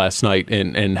unfold last night,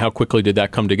 and how quickly did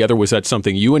that come together? Was that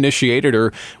something you initiated,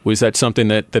 or was that something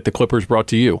that the Clippers brought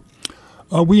to you?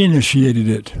 We initiated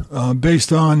it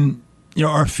based on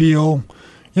our feel.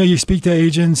 You speak to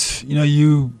agents,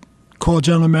 you call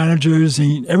general managers,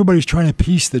 and everybody's trying to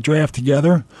piece the draft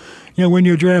together. When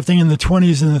you're drafting in the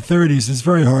 20s and the 30s, it's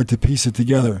very hard to piece it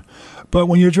together. But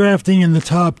when you're drafting in the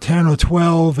top 10 or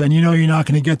 12 and you're not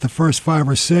going to get the first 5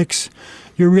 or 6,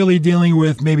 you're really dealing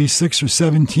with maybe 6 or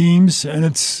 7 teams, and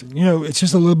it's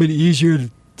just a little bit easier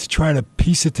to try to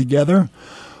piece it together.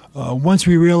 Once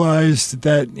we realized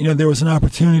that, there was an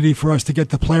opportunity for us to get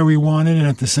the player we wanted and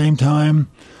at the same time,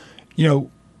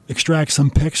 extract some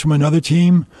picks from another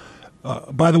team,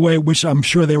 by the way, which I'm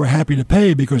sure they were happy to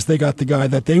pay because they got the guy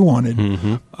that they wanted.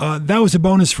 Mm-hmm. That was a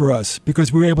bonus for us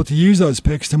because we were able to use those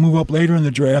picks to move up later in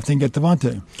the draft and get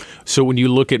Devonte. So when you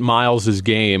look at Miles'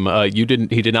 game, he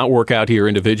did not work out here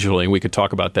individually, and we could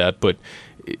talk about that, but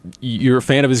you're a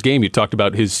fan of his game. You talked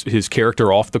about his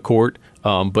character off the court,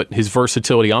 but his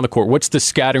versatility on the court. What's the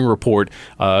scouting report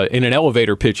in an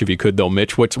elevator pitch, if you could, though,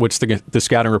 Mitch? What's the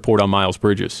scouting report on Miles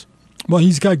Bridges? Well,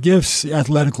 he's got gifts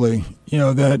athletically,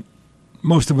 that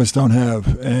most of us don't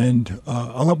have, and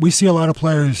we see a lot of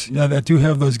players that do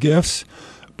have those gifts,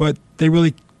 but they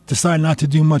really decide not to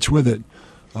do much with it.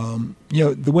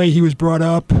 The way he was brought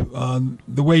up,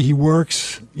 the way he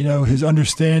works, his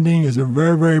understanding is a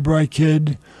very, very bright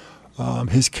kid.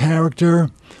 His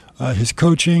character, his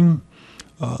coaching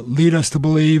lead us to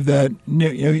believe that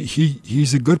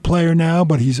he's a good player now,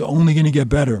 but he's only going to get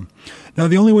better. Now,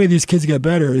 the only way these kids get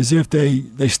better is if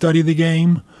they study the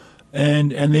game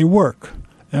and they work.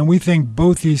 And we think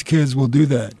both these kids will do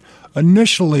that.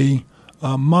 Initially,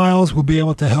 Miles will be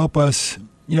able to help us,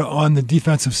 on the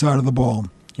defensive side of the ball.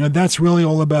 That's really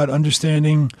all about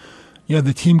understanding,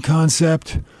 the team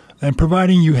concept and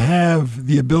providing you have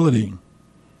the ability.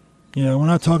 We're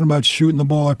not talking about shooting the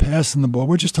ball or passing the ball.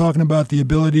 We're just talking about the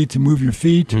ability to move your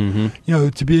feet, to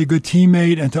be a good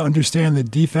teammate and to understand the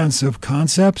defensive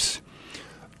concepts.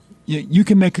 You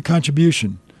can make a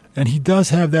contribution, and he does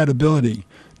have that ability.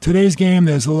 Today's game,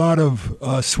 there's a lot of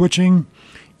switching,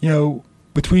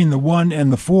 between the 1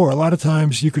 and the 4. A lot of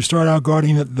times you could start out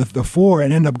guarding the 4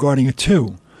 and end up guarding a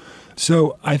 2.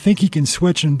 So I think he can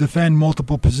switch and defend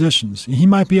multiple positions. He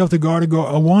might be able to guard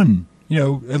a 1,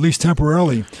 at least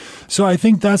temporarily. So I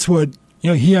think that's what,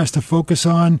 he has to focus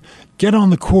on. Get on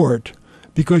the court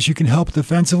because you can help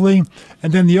defensively.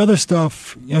 And then the other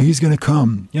stuff, he's going to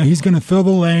come. He's going to fill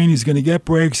the lane. He's going to get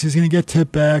breaks. He's going to get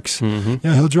tip backs.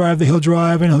 He'll drive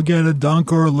and he'll get a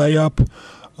dunk or a layup.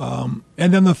 And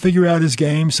then they'll figure out his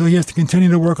game. So he has to continue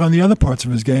to work on the other parts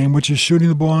of his game, which is shooting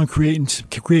the ball and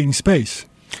creating space.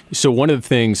 So one of the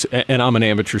things, and I'm an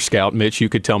amateur scout, Mitch, you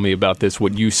could tell me about this,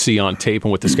 what you see on tape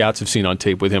and what the scouts have seen on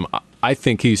tape with him. I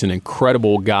think he's an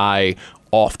incredible guy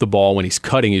off the ball when he's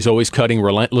cutting. He's always cutting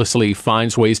relentlessly,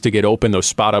 finds ways to get open, those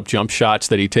spot-up jump shots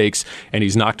that he takes, and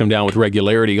he's knocked them down with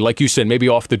regularity. Like you said, maybe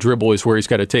off the dribble is where he's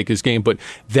got to take his game, but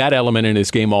that element in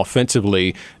his game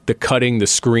offensively, the cutting, the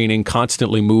screening,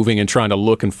 constantly moving and trying to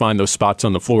look and find those spots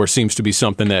on the floor seems to be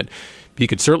something that he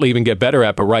could certainly even get better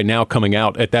at, but right now coming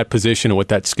out at that position and with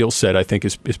that skill set, I think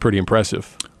is pretty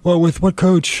impressive. Well, with what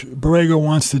Coach Borrego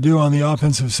wants to do on the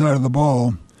offensive side of the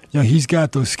ball, he's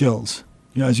got those skills.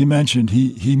 As you mentioned,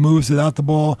 he moves it out the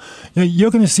ball.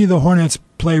 You're going to see the Hornets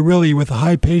play really with a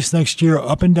high pace next year,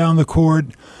 up and down the court,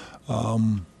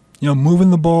 moving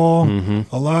the ball,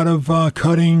 a lot of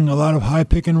cutting, a lot of high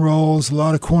pick and rolls, a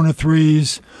lot of corner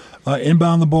threes,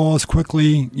 inbound the balls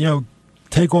quickly,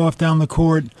 take off down the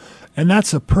court. And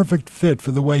that's a perfect fit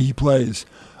for the way he plays.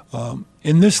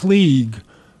 In this league,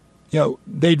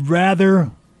 they'd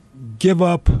rather give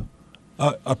up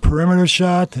a perimeter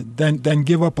shot than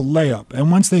give up a layup. And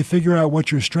once they figure out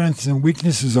what your strengths and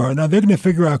weaknesses are, now they're going to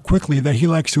figure out quickly that he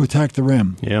likes to attack the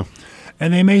rim. Yeah.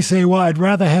 And they may say, well, I'd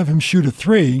rather have him shoot a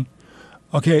 3,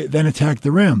 than attack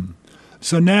the rim.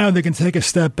 So now they can take a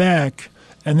step back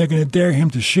and they're going to dare him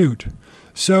to shoot.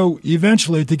 So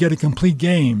eventually, to get a complete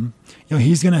game,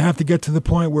 he's going to have to get to the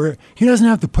point where he doesn't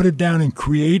have to put it down and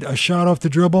create a shot off the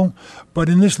dribble. But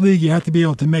in this league, you have to be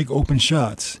able to make open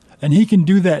shots. And he can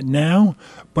do that now,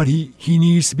 but he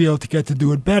needs to be able to get to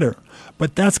do it better.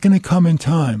 But that's going to come in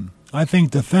time. I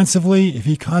think defensively, if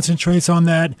he concentrates on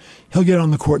that, he'll get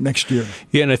on the court next year.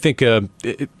 Yeah, and I think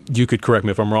you could correct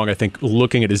me if I'm wrong. I think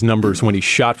looking at his numbers when he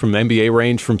shot from the NBA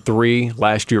range from 3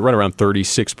 last year, right around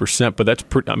 36%. But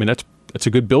that's a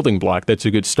good building block. That's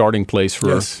a good starting place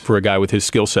for a guy with his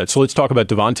skill set. So let's talk about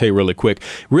Devonte really quick.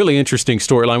 Really interesting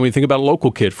storyline when you think about a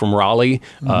local kid from Raleigh,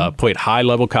 played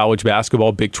high-level college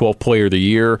basketball, Big 12 Player of the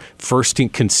Year, first-team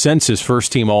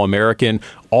All-American.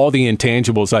 All the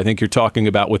intangibles I think you're talking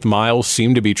about with Miles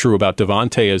seem to be true about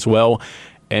Devonte as well.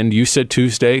 And you said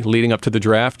Tuesday, leading up to the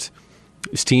draft,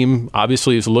 his team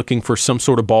obviously is looking for some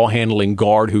sort of ball-handling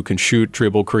guard who can shoot,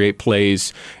 dribble, create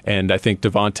plays, and I think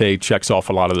Devonte checks off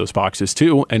a lot of those boxes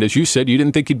too. And as you said, you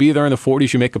didn't think he'd be there in the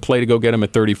 40s. You make a play to go get him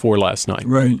at 34 last night.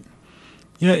 Right.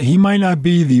 Yeah, he might not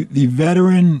be the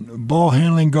veteran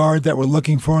ball-handling guard that we're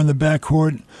looking for in the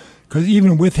backcourt, because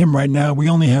even with him right now, we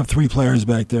only have 3 players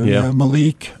back there. We have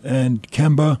Malik and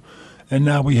Kemba, and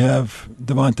now we have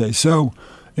Devonte. So,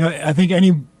 I think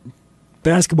any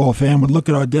basketball fan would look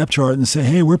at our depth chart and say,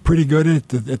 hey, we're pretty good at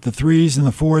the 3s and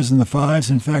the 4s and the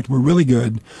 5s. In fact, we're really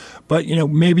good. But,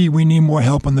 maybe we need more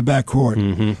help on the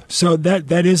backcourt. So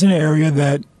that is an area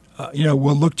that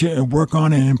we'll look to work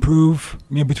on and improve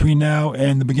between now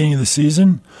and the beginning of the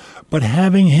season. But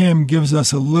having him gives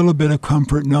us a little bit of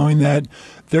comfort knowing that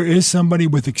there is somebody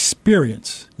with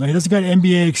experience. Now, he doesn't got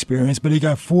NBA experience, but he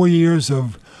got 4 years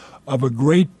of a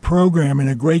great program and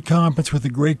a great conference with a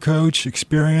great coach,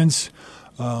 experience.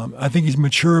 I think he's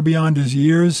mature beyond his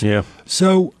years. Yeah.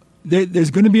 So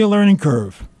there's going to be a learning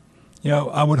curve.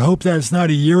 I would hope that it's not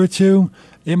a year or two.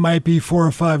 It might be 4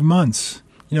 or 5 months,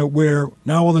 where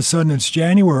now all of a sudden it's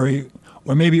January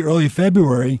or maybe early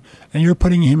February, and you're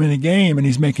putting him in a game and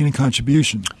he's making a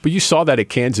contribution. But you saw that at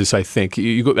Kansas, I think.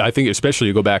 I think especially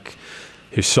you go back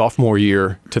his sophomore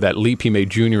year to that leap he made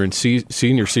junior and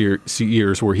senior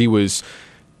years where he was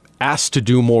asked to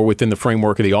do more within the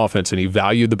framework of the offense, and he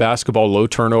valued the basketball, low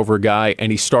turnover guy,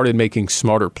 and he started making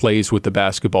smarter plays with the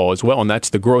basketball as well, and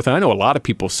that's the growth. And I know a lot of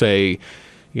people say,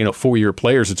 4-year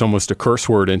players, it's almost a curse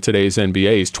word in today's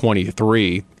NBA. He's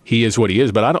 23. He is what he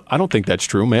is, but I don't think that's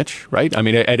true, Mitch, right? I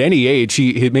mean, at any age,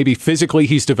 he maybe physically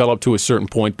he's developed to a certain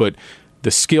point, but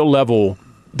the skill level,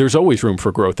 there's always room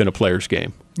for growth in a player's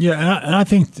game. Yeah, and I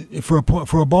think for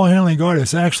a ball handling guard,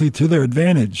 it's actually to their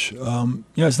advantage.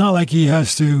 It's not like he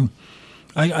has to.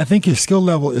 I think his skill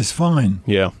level is fine.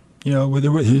 Yeah. With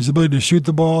his ability to shoot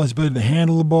the ball, his ability to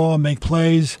handle the ball, make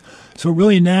plays. So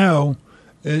really now,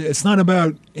 it's not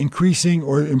about increasing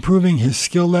or improving his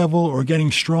skill level or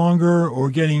getting stronger or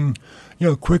getting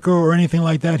quicker or anything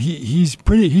like that. He's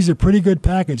a pretty good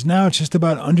package. Now it's just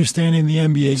about understanding the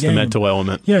NBA game. It's the mental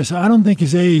element. Yeah, so I don't think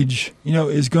his age,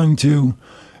 is going to,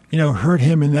 hurt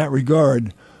him in that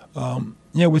regard.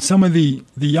 With some of the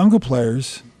younger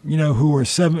players, who are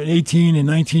 18 and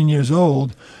 19 years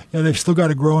old, they've still got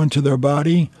to grow into their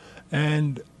body,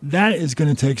 and that is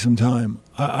going to take some time.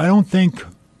 I don't think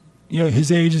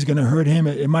his age is going to hurt him.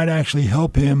 It might actually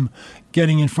help him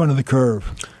getting in front of the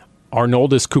curve.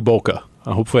 Arnoldus Kubolka.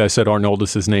 Hopefully I said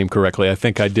Arnoldus' name correctly. I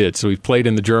think I did. So he played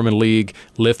in the German league,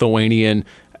 Lithuanian.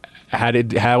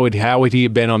 How would he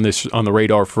have been on the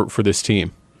radar for this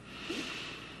team?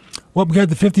 Well, we had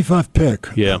the 55th pick.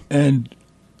 Yeah. And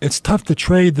it's tough to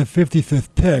trade the 55th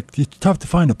pick. It's tough to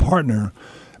find a partner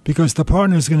because the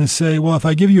partner is going to say, well, if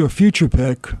I give you a future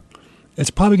pick,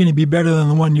 it's probably going to be better than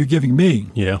the one you're giving me.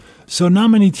 Yeah. So not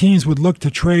many teams would look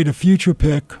to trade a future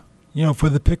pick, for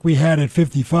the pick we had at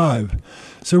 55.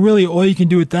 So really all you can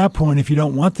do at that point, if you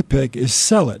don't want the pick, is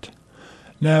sell it.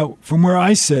 Now, from where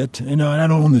I sit, and I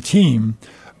don't own the team,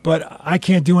 but I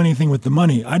can't do anything with the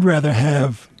money. I'd rather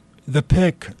have the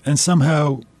pick and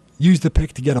somehow use the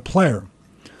pick to get a player.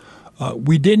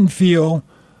 We didn't feel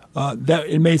that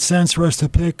it made sense for us to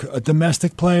pick a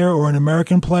domestic player or an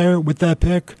American player with that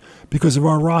pick because of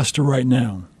our roster right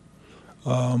now.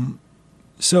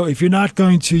 So if you're not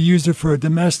going to use it for a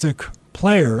domestic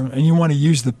player and you want to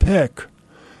use the pick,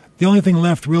 the only thing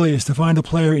left really is to find a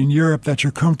player in Europe that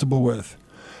you're comfortable with.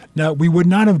 Now, we would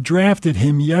not have drafted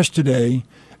him yesterday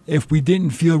if we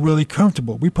didn't feel really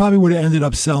comfortable. We probably would have ended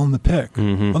up selling the pick.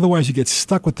 Mm-hmm. Otherwise, you get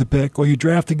stuck with the pick, or you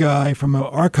draft a guy from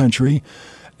our country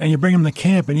and you bring him to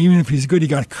camp, and even if he's good, you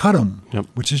got to cut him,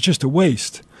 which is just a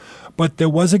waste. But there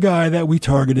was a guy that we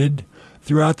targeted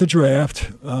throughout the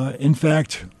draft. In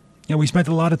fact, we spent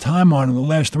a lot of time on him the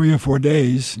last 3 or 4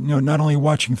 days, not only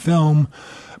watching film,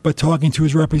 but talking to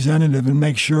his representative and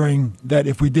make sure that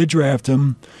if we did draft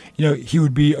him, he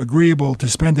would be agreeable to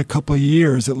spend a couple of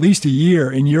years, at least a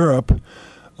year in Europe.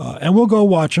 And we'll go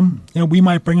watch him. We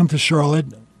might bring him to Charlotte,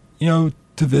 to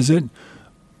visit.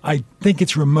 I think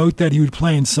it's remote that he would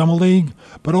play in Summer League,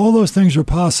 but all those things are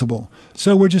possible.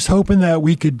 So we're just hoping that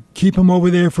we could keep him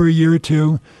over there for a year or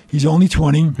two. He's only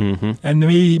 20, and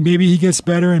maybe he gets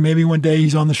better, and maybe one day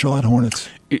he's on the Charlotte Hornets.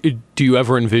 Do you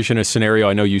ever envision a scenario?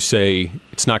 I know you say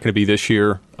it's not going to be this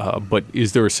year, but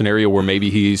is there a scenario where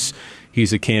maybe he's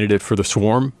a candidate for the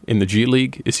Swarm in the G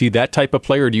League? Is he that type of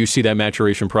player, or do you see that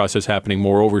maturation process happening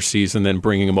more overseas and then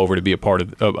bringing him over to be a part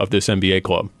of this NBA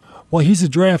club? Well, he's a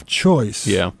draft choice.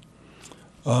 Yeah.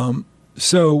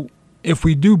 So if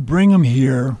we do bring him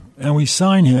here and we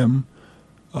sign him,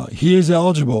 he is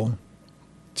eligible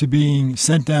to being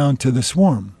sent down to the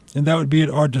Swarm, and that would be at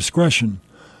our discretion.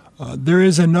 There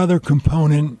is another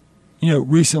component,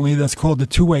 recently that's called the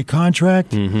two-way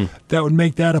contract that would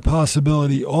make that a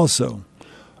possibility also,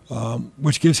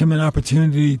 which gives him an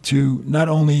opportunity to not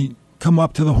only come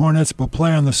up to the Hornets but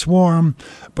play on the Swarm,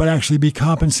 but actually be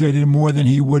compensated more than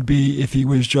he would be if he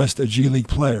was just a G League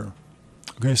player.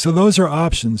 Okay, so those are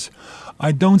options.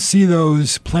 I don't see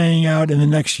those playing out in the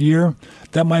next year.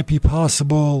 That might be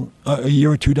possible a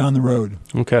year or two down the road.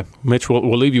 Okay. Mitch,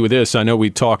 we'll leave you with this. I know we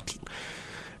talked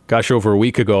over a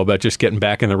week ago about just getting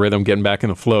back in the rhythm, getting back in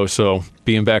the flow. So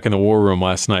being back in the war room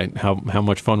last night, how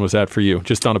much fun was that for you?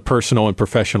 Just on a personal and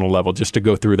professional level, just to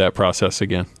go through that process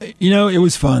again. It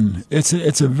was fun. It's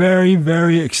a very,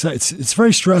 very exciting. It's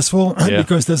very stressful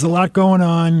because there's a lot going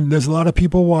on. There's a lot of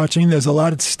people watching. There's a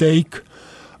lot at stake.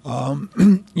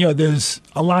 There's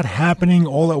a lot happening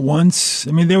all at once.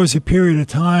 I mean, there was a period of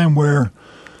time where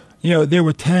there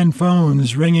were 10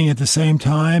 phones ringing at the same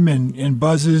time and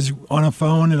Buzz's on a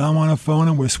phone and I'm on a phone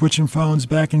and we're switching phones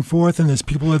back and forth and there's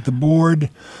people at the board.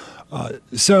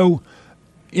 So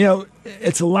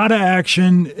it's a lot of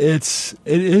action. It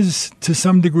is to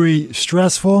some degree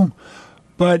stressful,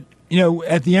 but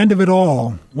at the end of it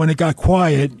all, when it got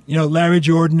quiet, Larry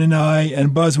Jordan and I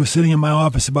and Buzz were sitting in my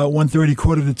office about 1:30,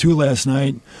 1:45 last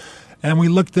night. And we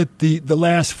looked at the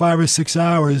last 5 or 6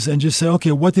 hours and just said,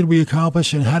 okay, what did we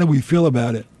accomplish and how do we feel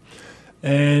about it?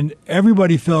 And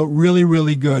everybody felt really,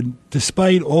 really good,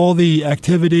 despite all the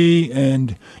activity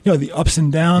and the ups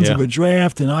and downs of a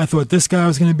draft. And I thought this guy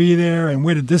was going to be there, and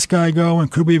where did this guy go?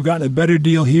 And could we have gotten a better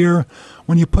deal here?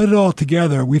 When you put it all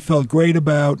together, we felt great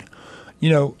about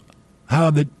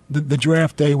how the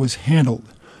draft day was handled.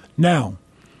 Now,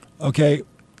 okay,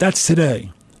 that's today.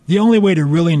 The only way to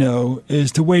really know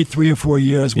is to wait 3 or 4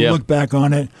 years. We'll look back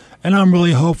on it, and I'm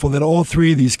really hopeful that all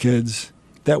 3 of these kids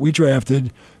that we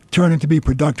drafted turn into be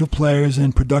productive players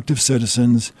and productive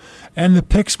citizens. And the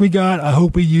picks we got, I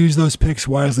hope we use those picks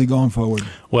wisely going forward.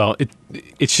 Well,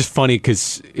 it's just funny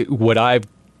because what I've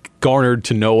garnered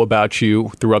to know about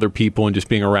you through other people and just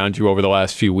being around you over the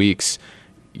last few weeks,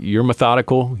 you're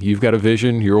methodical, you've got a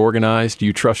vision, you're organized,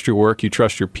 you trust your work, you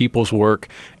trust your people's work,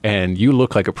 and you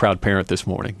look like a proud parent this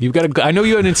morning. I know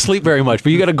you didn't sleep very much,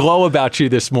 but you got a glow about you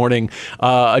this morning.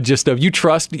 You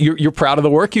trust, you're proud of the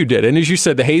work you did. And as you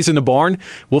said, the hay's in the barn,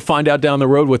 we'll find out down the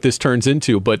road what this turns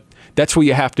into, but that's what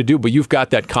you have to do. But you've got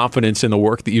that confidence in the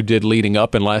work that you did leading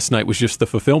up, and last night was just the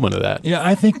fulfillment of that. Yeah,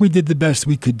 I think we did the best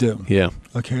we could do. Yeah.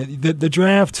 Okay, the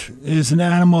draft is an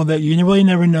animal that you really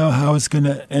never know how it's going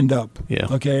to end up. Yeah.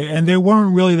 Okay, and there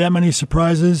weren't really that many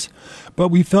surprises, but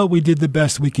we felt we did the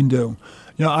best we can do.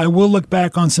 I will look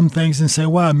back on some things and say,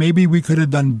 wow, maybe we could have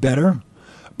done better,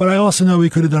 but I also know we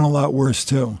could have done a lot worse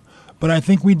too. But I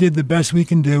think we did the best we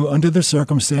can do under the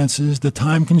circumstances, the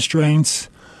time constraints,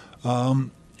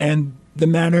 and the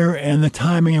manner and the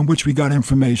timing in which we got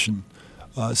information.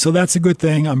 So that's a good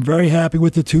thing. I'm very happy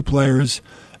with the 2 players,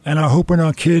 and I'm hoping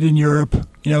our kid in Europe,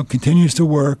 continues to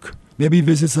work. Maybe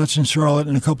visits us in Charlotte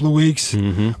in a couple of weeks.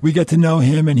 Mm-hmm. We get to know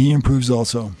him, and he improves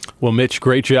also. Well, Mitch,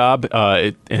 great job,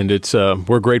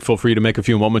 we're grateful for you to make a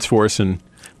few moments for us, and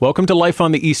welcome to life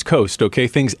on the East Coast, okay?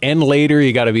 Things end later.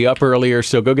 You got to be up earlier,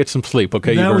 so go get some sleep,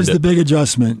 okay? That was the big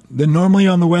adjustment. Normally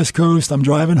on the West Coast, I'm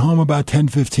driving home about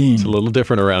 10:15. It's a little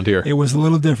different around here. It was a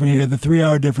little different here. The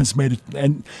 3-hour difference made it,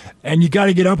 and you got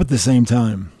to get up at the same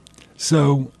time.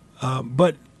 So,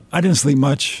 but I didn't sleep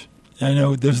much. I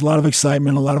know there's a lot of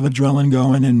excitement, a lot of adrenaline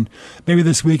going, and maybe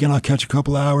this weekend I'll catch a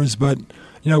couple hours. But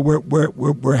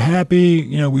we're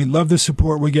happy. We love the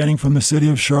support we're getting from the city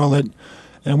of Charlotte.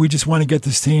 And we just want to get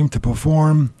this team to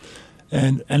perform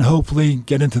and hopefully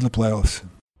get into the playoffs.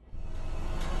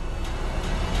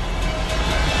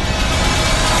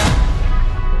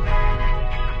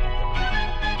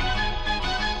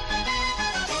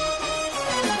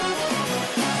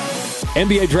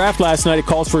 NBA Draft last night. It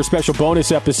calls for a special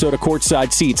bonus episode of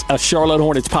Courtside Seats, a Charlotte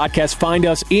Hornets podcast. Find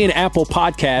us in Apple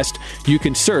Podcast. You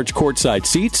can search Courtside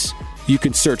Seats. You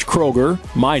can search Kroeger,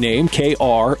 my name,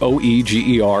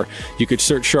 Kroeger. You could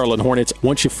search Charlotte Hornets.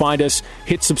 Once you find us,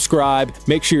 hit subscribe.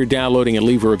 Make sure you're downloading and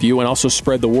leave a review, and also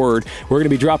spread the word. We're going to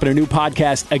be dropping a new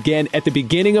podcast again at the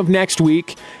beginning of next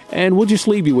week, and we'll just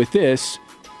leave you with this.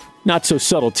 Not so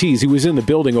subtle tease. He was in the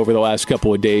building over the last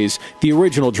couple of days. The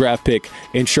original draft pick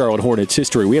in Charlotte Hornets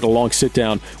history. We had a long sit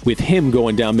down with him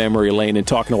going down memory lane and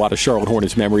talking a lot of Charlotte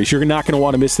Hornets memories. You're not going to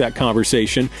want to miss that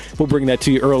conversation. We'll bring that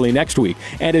to you early next week.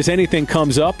 And as anything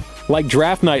comes up, like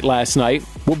draft night last night,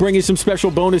 we'll bring you some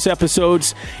special bonus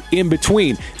episodes in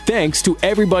between. Thanks to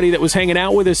everybody that was hanging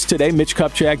out with us today. Mitch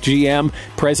Kupchak, GM,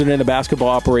 President of Basketball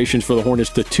Operations for the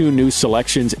Hornets, the 2 new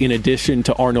selections in addition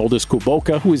to Arnoldus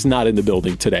Kuboka, who is not in the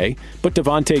building today. But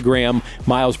Devonte Graham,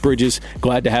 Miles Bridges,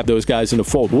 glad to have those guys in the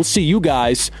fold. We'll see you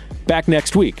guys back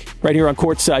next week, right here on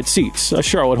Courtside Seats, a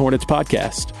Charlotte Hornets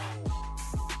podcast.